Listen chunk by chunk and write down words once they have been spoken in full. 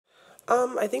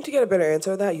I think to get a better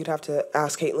answer to that, you'd have to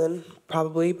ask Caitlin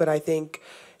probably. But I think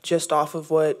just off of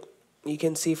what you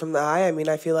can see from the eye, I mean,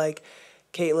 I feel like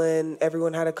Caitlin,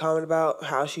 everyone had a comment about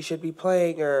how she should be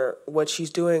playing or what she's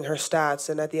doing, her stats.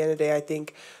 And at the end of the day, I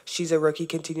think she's a rookie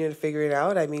continuing to figure it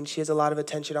out. I mean, she has a lot of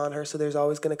attention on her, so there's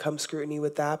always going to come scrutiny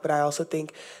with that. But I also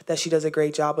think that she does a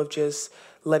great job of just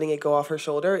letting it go off her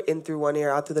shoulder in through one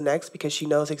ear, out through the next, because she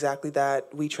knows exactly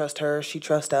that we trust her, she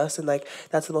trusts us. And like,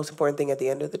 that's the most important thing at the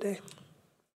end of the day.